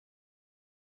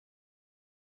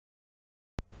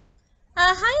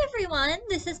Hi everyone,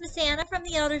 this is Miss Anna from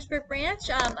the Eldersburg branch.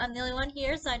 I'm the only one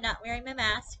here, so I'm not wearing my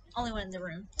mask. Only one in the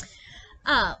room.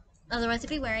 Otherwise I'd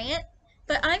be wearing it.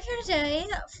 But I'm here today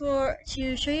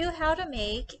to show you how to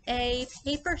make a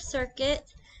paper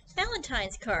circuit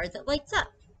Valentine's card that lights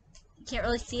up. You can't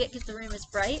really see it because the room is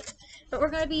bright, but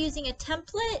we're going to be using a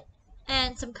template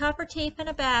and some copper tape and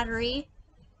a battery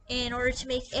in order to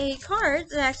make a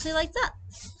card that actually lights up.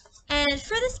 And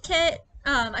for this kit,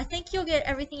 I think you'll get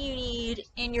everything you need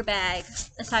in your bag,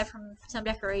 aside from some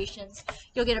decorations.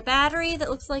 You'll get a battery that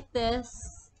looks like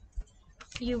this.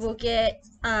 You will get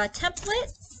a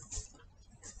template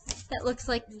that looks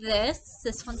like this.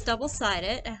 This one's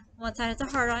double-sided. One side has a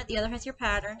heart on it, the other has your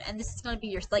pattern, and this is going to be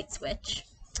your light switch.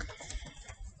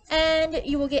 And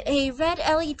you will get a red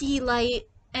LED light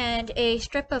and a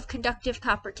strip of conductive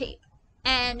copper tape.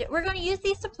 And we're going to use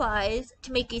these supplies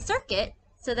to make a circuit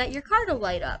so that your card will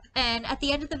light up. And at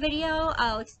the end of the video,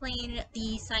 I'll explain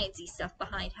the sciencey stuff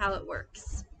behind how it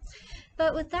works.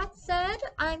 But with that said,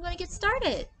 I'm going to get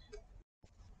started.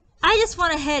 I just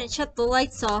went ahead and shut the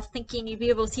lights off thinking you'd be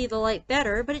able to see the light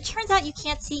better, but it turns out you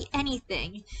can't see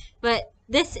anything. But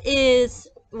this is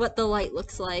what the light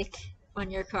looks like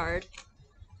on your card.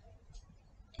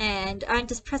 And I'm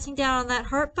just pressing down on that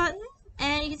heart button,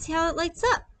 and you can see how it lights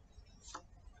up.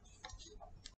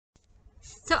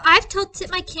 So I've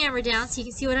tilted my camera down so you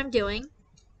can see what I'm doing.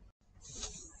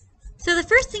 So the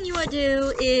first thing you want to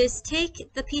do is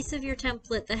take the piece of your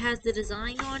template that has the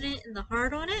design on it and the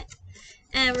heart on it,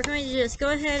 and we're going to just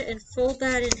go ahead and fold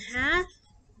that in half.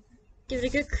 Give it a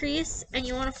good crease, and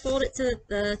you want to fold it so that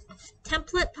the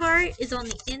template part is on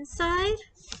the inside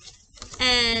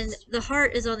and the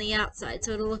heart is on the outside,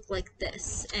 so it'll look like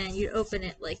this, and you open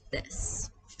it like this.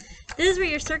 This is where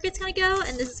your circuit's going to go,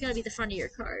 and this is going to be the front of your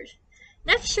card.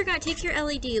 Next, you're going to take your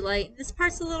LED light. This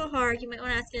part's a little hard. You might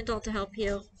want to ask an adult to help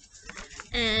you.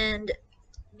 And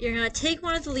you're going to take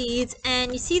one of the leads,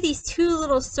 and you see these two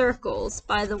little circles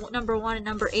by the number 1 and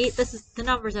number 8. The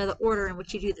numbers are the order in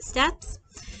which you do the steps.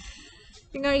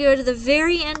 You're going to go to the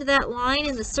very end of that line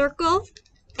in the circle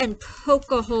and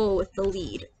poke a hole with the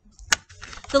lead.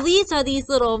 The leads are these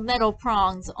little metal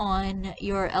prongs on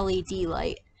your LED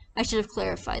light. I should have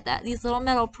clarified that. These little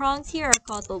metal prongs here are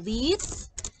called the leads.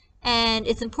 And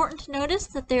it's important to notice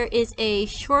that there is a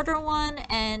shorter one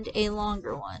and a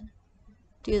longer one.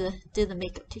 Do the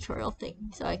makeup tutorial thing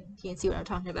so you can see what I'm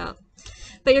talking about.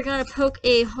 But you're going to poke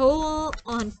a hole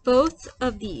on both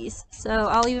of these. So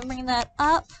I'll even bring that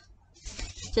up.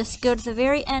 Just go to the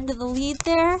very end of the lead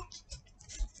there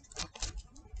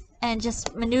and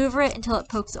just maneuver it until it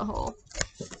pokes a hole.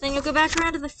 Then you'll go back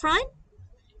around to the front,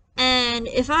 and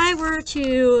if I were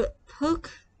to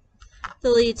poke the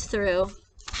leads through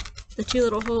the two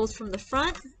little holes from the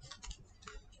front, and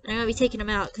I'm going to be taking them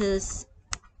out because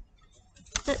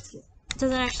that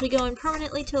doesn't actually go in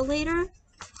permanently till later,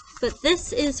 but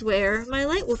this is where my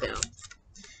light will go.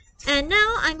 And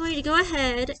now I'm going to go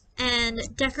ahead and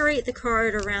decorate the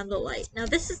card around the light. Now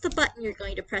this is the button you're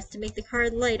going to press to make the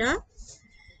card light up,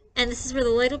 and this is where the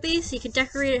light will be, so you can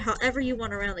decorate it however you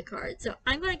want around the card. So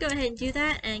I'm going to go ahead and do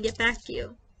that and get back to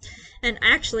you. And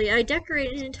actually, I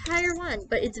decorated an entire one,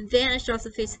 but it's vanished off the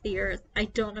face of the earth. I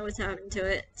don't know what's happened to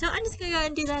it. So I'm just going to go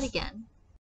ahead and do that again.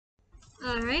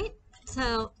 Alright,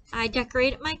 so I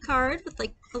decorated my card with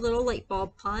like a little light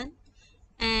bulb pun.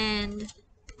 And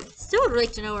still would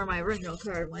like to know where my original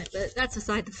card went, but that's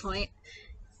beside the point.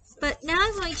 But now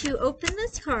I'm going to open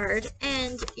this card,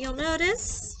 and you'll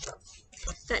notice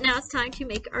that now it's time to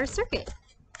make our circuit.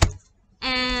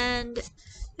 And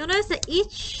you'll notice that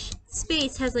each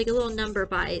space has like a little number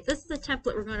by it. This is the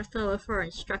template we're going to follow for our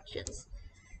instructions.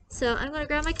 So I'm going to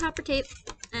grab my copper tape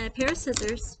and a pair of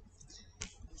scissors,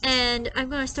 and I'm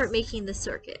going to start making the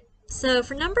circuit. So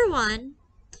for number 1,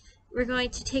 we're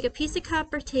going to take a piece of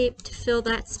copper tape to fill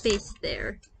that space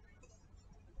there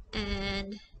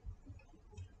and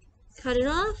cut it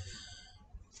off.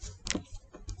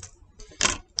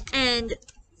 And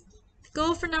the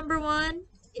goal for number 1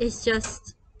 is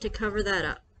just to cover that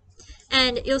up.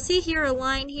 And you'll see here a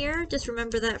line here. Just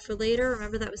remember that for later.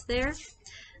 Remember that was there.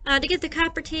 To get the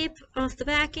copper tape off the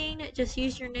backing, just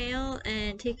use your nail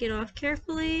and take it off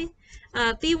carefully.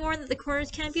 Be warned that the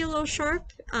corners can be a little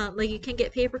sharp. Like you can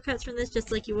get paper cuts from this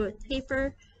just like you would with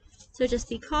paper. So just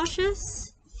be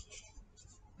cautious.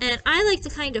 And I like to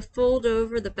kind of fold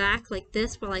over the back like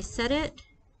this while I set it,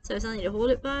 so there's something to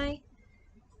hold it by.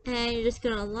 And you're just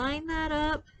going to line that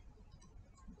up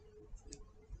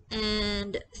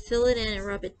and fill it in and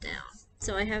rub it down.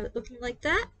 So I have it looking like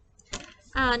that.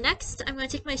 Next, I'm going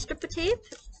to take my strip of tape,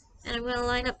 and I'm going to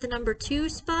line up the number 2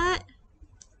 spot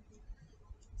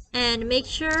And make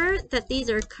sure that these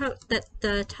are that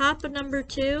the top of number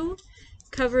 2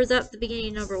 covers up the beginning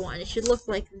of number 1. It should look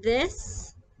like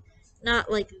this, not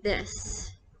like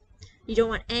this. You don't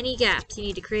want any gaps. You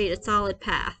need to create a solid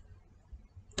path.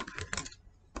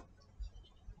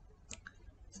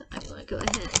 So I'm going to go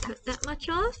ahead and cut that much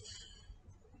off.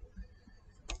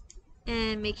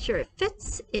 And make sure it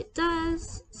fits. It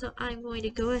does. So I'm going to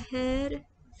go ahead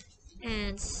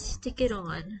and stick it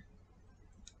on.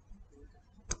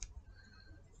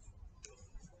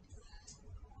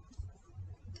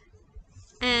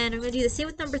 And I'm going to do the same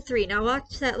with number 3. Now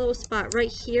watch that little spot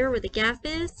right here where the gap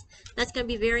is. That's going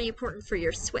to be very important for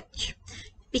your switch.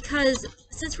 Because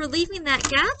since we're leaving that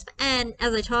gap, and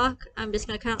as I talk, I'm just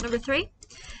going to count number 3.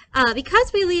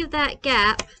 Because we leave that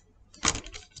gap,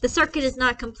 the circuit is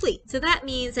not complete. So that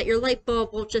means that your light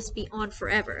bulb will just be on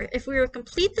forever. If we were to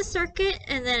complete the circuit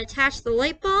and then attach the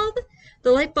light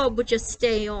bulb would just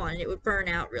stay on. It would burn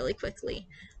out really quickly.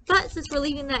 But since we're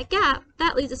leaving that gap,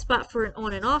 that leaves a spot for an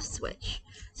on and off switch.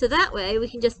 So that way we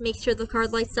can just make sure the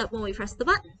card lights up when we press the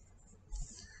button.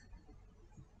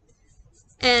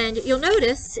 And you'll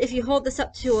notice if you hold this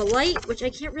up to a light, which I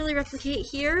can't really replicate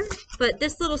here, but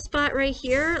this little spot right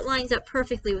here lines up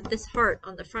perfectly with this heart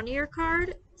on the front of your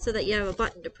card so that you have a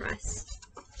button to press.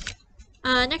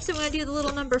 Next I'm going to do the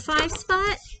little number 5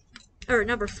 spot, or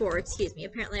number 4, excuse me.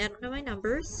 Apparently I don't know my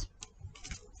numbers.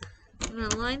 I'm going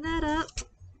to line that up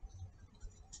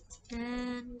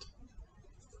and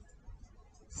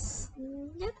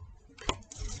snip.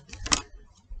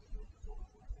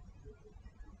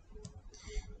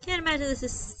 Can't imagine this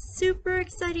is super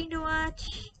exciting to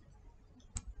watch.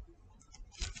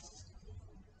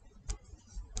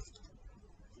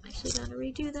 I'm actually going to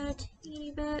redo that a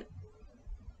teeny bit.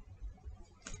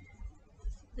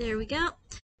 There we go.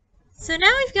 So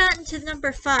now we've gotten to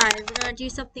number 5. We're going to do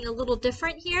something a little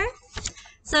different here.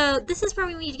 So this is where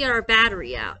we need to get our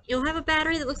battery out. You'll have a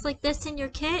battery that looks like this in your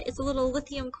kit. It's a little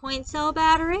lithium coin cell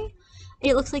battery.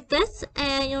 It looks like this,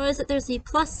 and you'll notice that there's the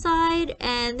plus side,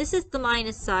 and this is the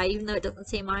minus side, even though it doesn't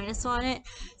say minus on it.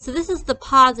 So this is the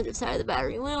positive side of the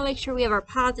battery. We want to make sure we have our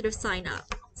positive sign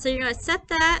up. So you're going to set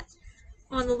that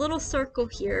on the little circle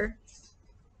here.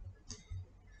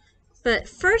 But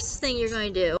first thing you're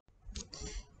going to do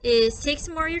is take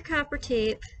some more of your copper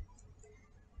tape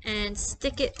and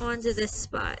stick it onto this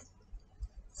spot.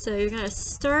 So you're going to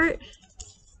start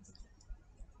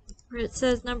where it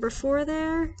says number 4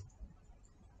 there.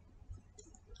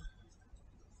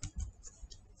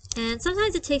 And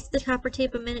sometimes it takes the copper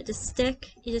tape a minute to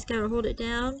stick. You just gotta hold it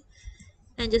down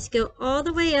and just go all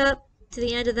the way up to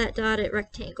the end of that dotted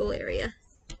rectangle area.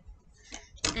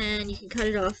 And you can cut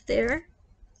it off there.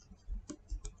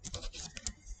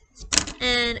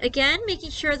 And again,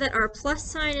 making sure that our plus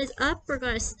sign is up, we're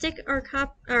going to stick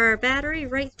our battery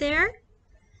right there.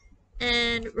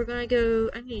 And we're going to go,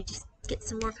 I'm going to just get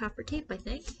some more copper tape, I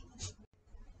think.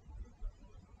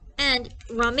 And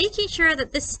while making sure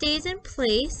that this stays in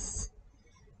place,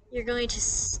 you're going to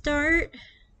start,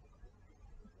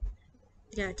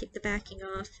 you gotta take the backing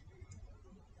off.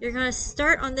 You're going to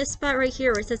start on this spot right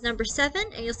here where it says number 7,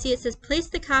 and you'll see it says place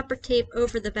the copper tape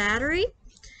over the battery.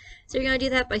 So you're going to do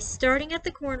that by starting at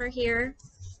the corner here.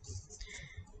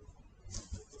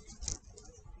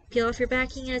 Peel off your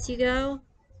backing as you go.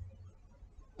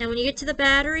 And when you get to the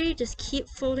battery, just keep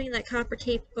folding that copper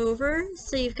tape over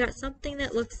so you've got something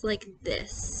that looks like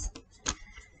this.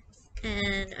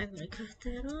 And I'm going to cut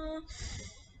that off.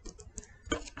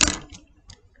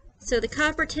 So the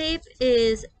copper tape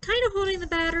is kind of holding the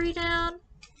battery down.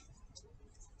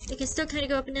 It can still kind of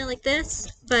go up and down like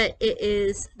this, but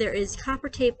there is copper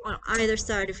tape on either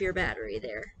side of your battery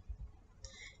there.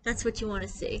 That's what you want to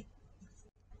see.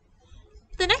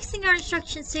 The next thing our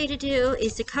instructions say to do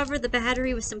is to cover the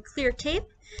battery with some clear tape,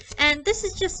 and this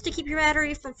is just to keep your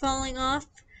battery from falling off.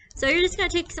 So you're just going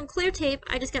to take some clear tape.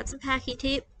 I just got some packing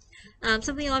tape,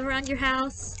 something you'll have around your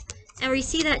house, and where you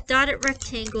see that dotted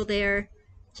rectangle there,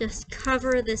 just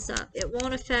cover this up. It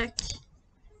won't affect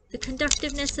the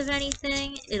conductiveness of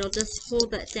anything. It'll just hold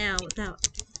that down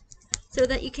so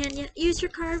that you can use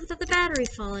your card without the battery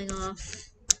falling off.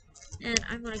 And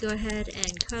I'm going to go ahead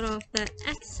and cut off that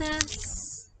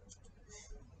excess.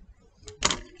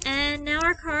 And now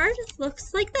our card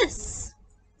looks like this.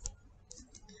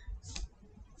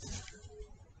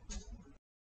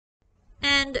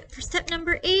 And for step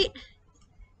number 8,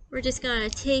 we're just going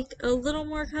to take a little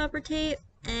more copper tape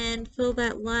and fill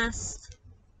that last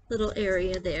little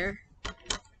area there.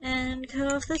 And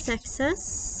cut off this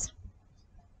excess.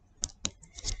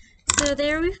 So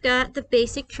there we've got the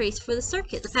basic trace for the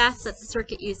circuit. The path that the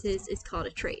circuit uses is called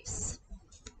a trace.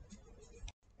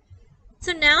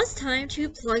 So now it's time to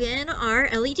plug in our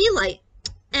LED light.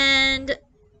 And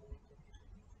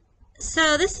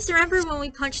so this is, remember when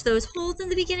we punched those holes in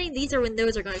the beginning? These are when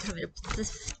those are going to come into,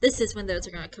 this is when those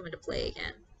are going to come into play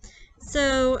again.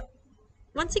 So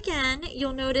once again,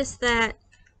 you'll notice that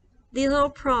the little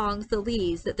prongs, the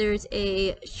leads, that there's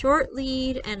a short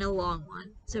lead and a long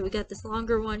one. So we got this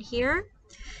longer one here.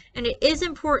 And it is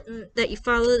important that you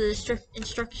follow the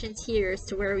instructions here as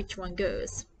to where each one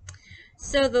goes.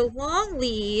 So the long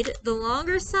lead, the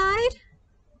longer side,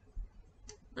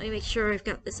 let me make sure I've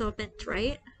got this all bent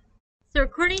right. So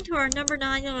according to our number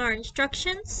 9 on our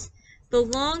instructions, the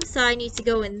long side needs to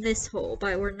go in this hole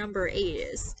by where number 8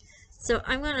 is. So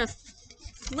I'm going to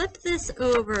flip this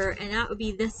over, and that would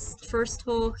be this first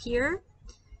hole here.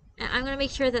 And I'm going to make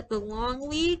sure that the long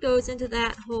lead goes into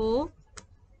that hole,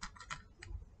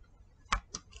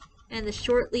 and the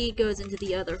short lead goes into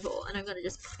the other hole. And I'm going to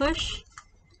just push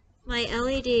my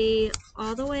LED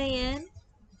all the way in,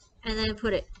 and then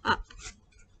put it up.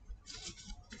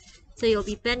 So you'll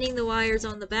be bending the wires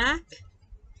on the back.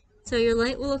 So your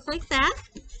light will look like that.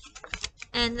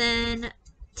 And then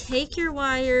take your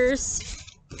wires,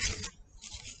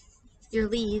 your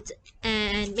leads,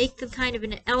 and make them kind of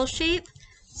in an L shape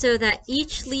so that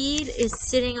each lead is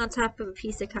sitting on top of a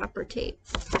piece of copper tape.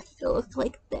 It'll look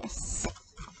like this.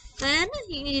 Then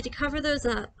you need to cover those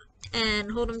up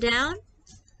and hold them down.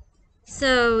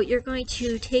 So you're going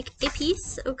to take a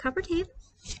piece of copper tape,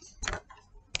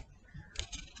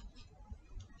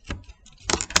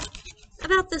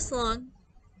 about this long,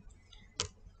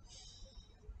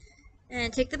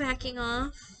 and take the backing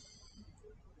off.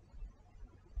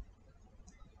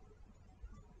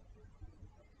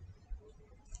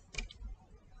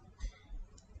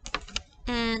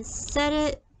 And set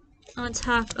it on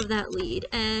top of that lead.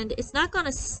 And it's not going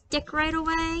to stick right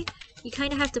away. You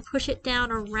kind of have to push it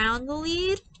down around the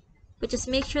lead, but just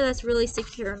make sure that's really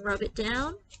secure and rub it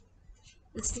down.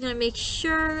 This is going to make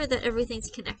sure that everything's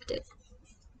connected.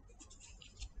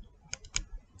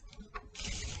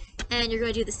 And you're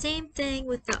going to do the same thing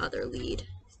with the other lead.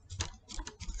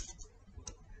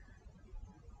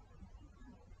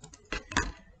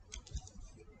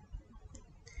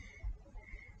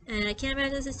 And I can't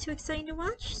imagine this is too exciting to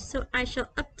watch, so I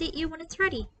shall update you when it's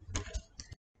ready.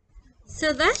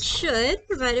 So that should,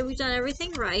 provided we've done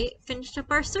everything right, finished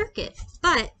up our circuit.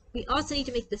 But we also need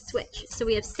to make the switch. So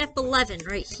we have step 11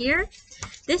 right here.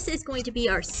 This is going to be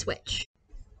our switch.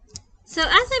 So as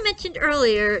I mentioned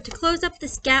earlier, to close up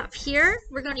this gap here,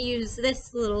 we're going to use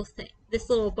this little thing, this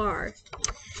little bar.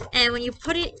 And when you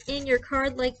put it in your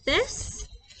card like this,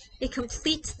 it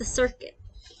completes the circuit.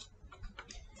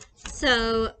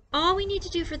 So all we need to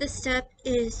do for this step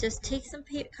is just take some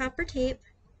copper tape,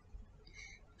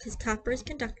 because copper is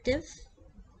conductive,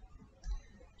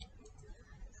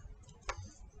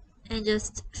 and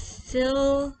just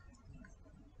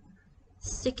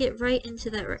stick it right into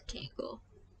that rectangle.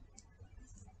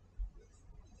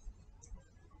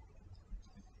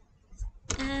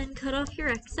 And cut off your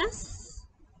excess.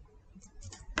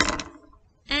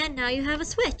 And now you have a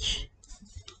switch.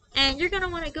 And you're going to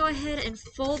want to go ahead and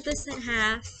fold this in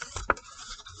half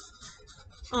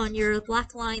on your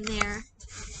black line there.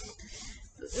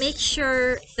 Make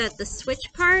sure that the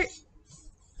switch part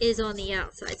is on the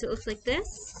outside. So it looks like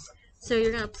this. So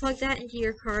you're going to plug that into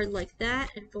your card like that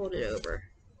and fold it over.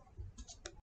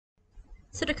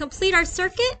 So to complete our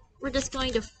circuit, we're just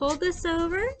going to fold this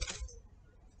over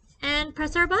and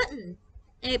press our button.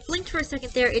 And it blinked for a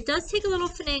second there. It does take a little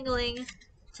finagling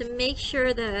to make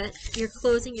sure that you're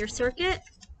closing your circuit.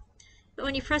 But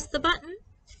when you press the button,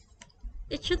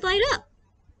 it should light up.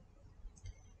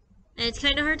 And it's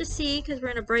kind of hard to see because we're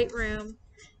in a bright room,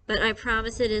 but I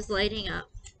promise it is lighting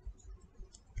up.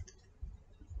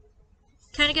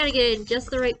 Kind of got to get it in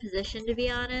just the right position, to be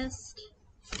honest.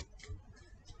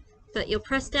 But you'll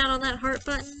press down on that heart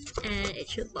button and it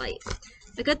should light.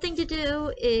 A good thing to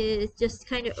do is just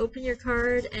kind of open your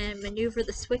card and maneuver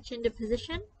the switch into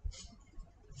position.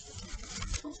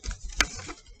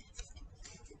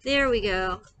 There we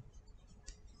go.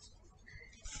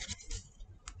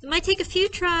 It might take a few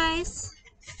tries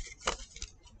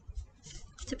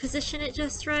to position it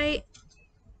just right,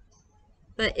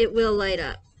 but it will light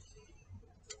up.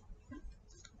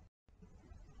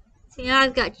 So now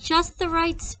I've got just the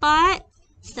right spot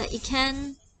that you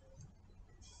can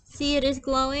see it is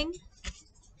glowing.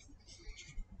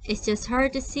 It's just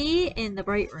hard to see in the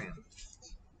bright room.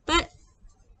 But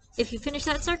if you finish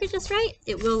that circuit just right,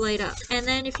 it will light up. And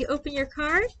then if you open your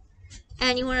card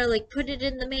and you want to like put it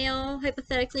in the mail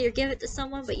hypothetically or give it to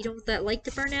someone, but you don't want that light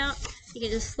to burn out, you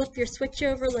can just flip your switch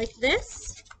over like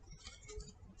this,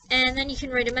 and then then you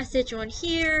can write a message on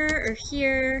here or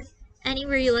here,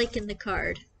 anywhere you like in the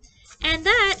card. And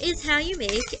that is how you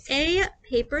make a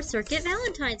paper circuit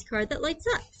Valentine's card that lights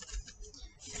up.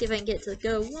 Let's see if I can get it to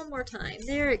go one more time.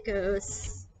 There it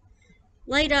goes.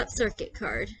 Light up circuit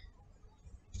card.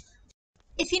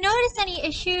 If you notice any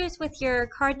issues with your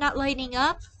card not lighting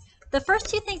up, the first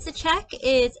two things to check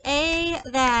is A,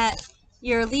 that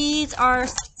your leads are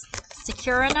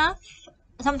secure enough.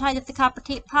 Sometimes if the copper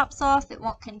tape pops off, it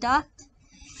won't conduct.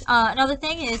 Another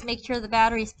thing is make sure the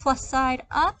battery is plus side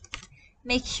up.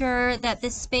 Make sure that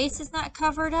this space is not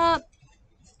covered up.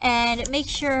 And make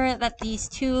sure that these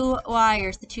two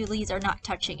wires, the two leads, are not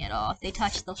touching at all. If they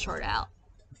touch, they'll short out.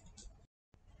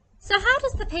 So how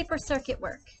does the paper circuit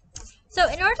work? So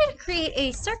in order to create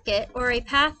a circuit or a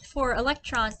path for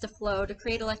electrons to flow to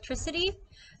create electricity,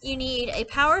 you need a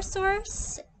power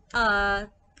source,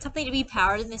 something to be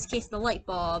powered, in this case the light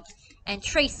bulb, and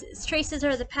traces. Traces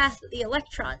are the path that the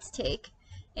electrons take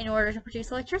in order to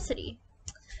produce electricity.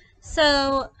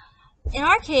 So in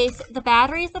our case, the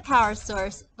battery is the power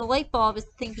source, the light bulb is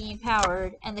the thing being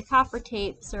powered, and the copper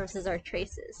tape serves as our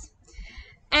traces.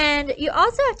 And you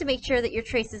also have to make sure that your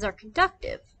traces are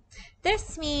conductive.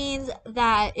 This means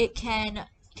that it can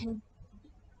conduct,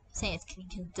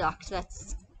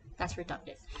 that's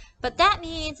redundant. But that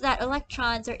means that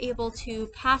electrons are able to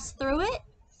pass through it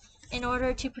in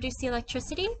order to produce the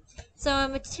electricity. So a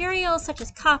material such as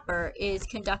copper is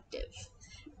conductive.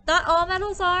 Not all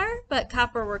metals are, but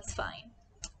copper works fine.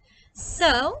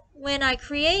 So when I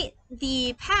create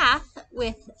the path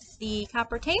with the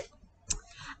copper tape,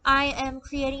 I am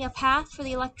creating a path for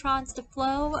the electrons to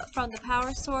flow from the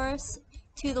power source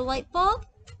to the light bulb,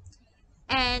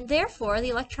 and therefore the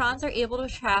electrons are able to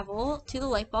travel to the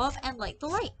light bulb and light the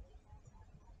light.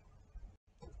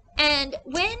 And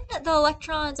when the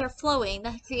electrons are flowing,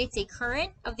 that creates a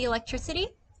current of the electricity,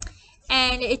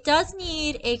 and it does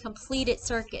need a completed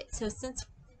circuit. So since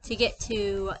to get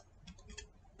to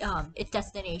its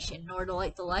destination in order to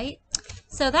light the light,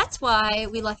 so that's why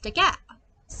we left a gap,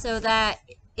 so that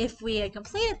if we had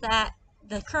completed that,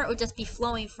 the current would just be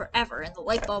flowing forever and the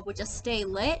light bulb would just stay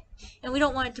lit, and we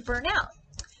don't want it to burn out.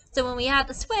 So when we add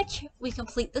the switch, we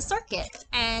complete the circuit,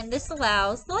 and this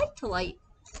allows the light to light.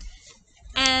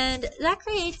 And that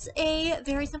creates a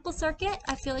very simple circuit.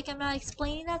 I feel like I'm not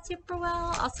explaining that super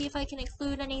well. I'll see if I can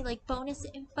include any like bonus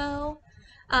info.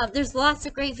 There's lots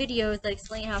of great videos that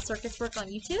explain how circuits work on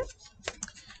YouTube.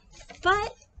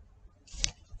 But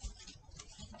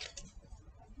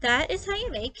that is how you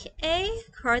make a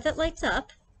card that lights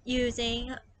up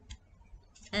using,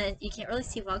 and you can't really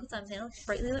see well because I'm in a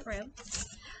brightly lit room,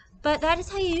 but that is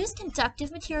how you use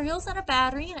conductive materials and a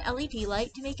battery and an LED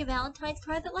light to make a Valentine's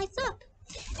card that lights up.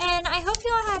 And I hope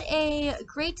you all had a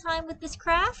great time with this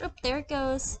craft. Oh, there it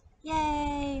goes.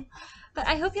 Yay! But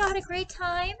I hope you all had a great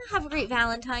time. Have a great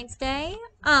Valentine's Day.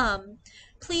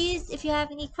 Please, if you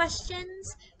have any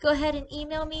questions, go ahead and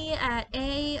email me at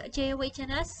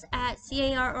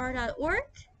ajohns@carr.org.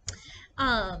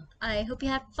 I hope you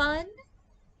have fun,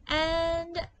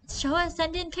 and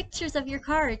send in pictures of your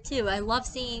card too. I love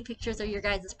seeing pictures of your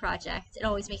guys' project. It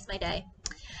always makes my day.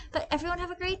 But everyone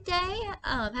have a great day.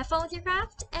 Have fun with your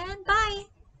craft, and bye!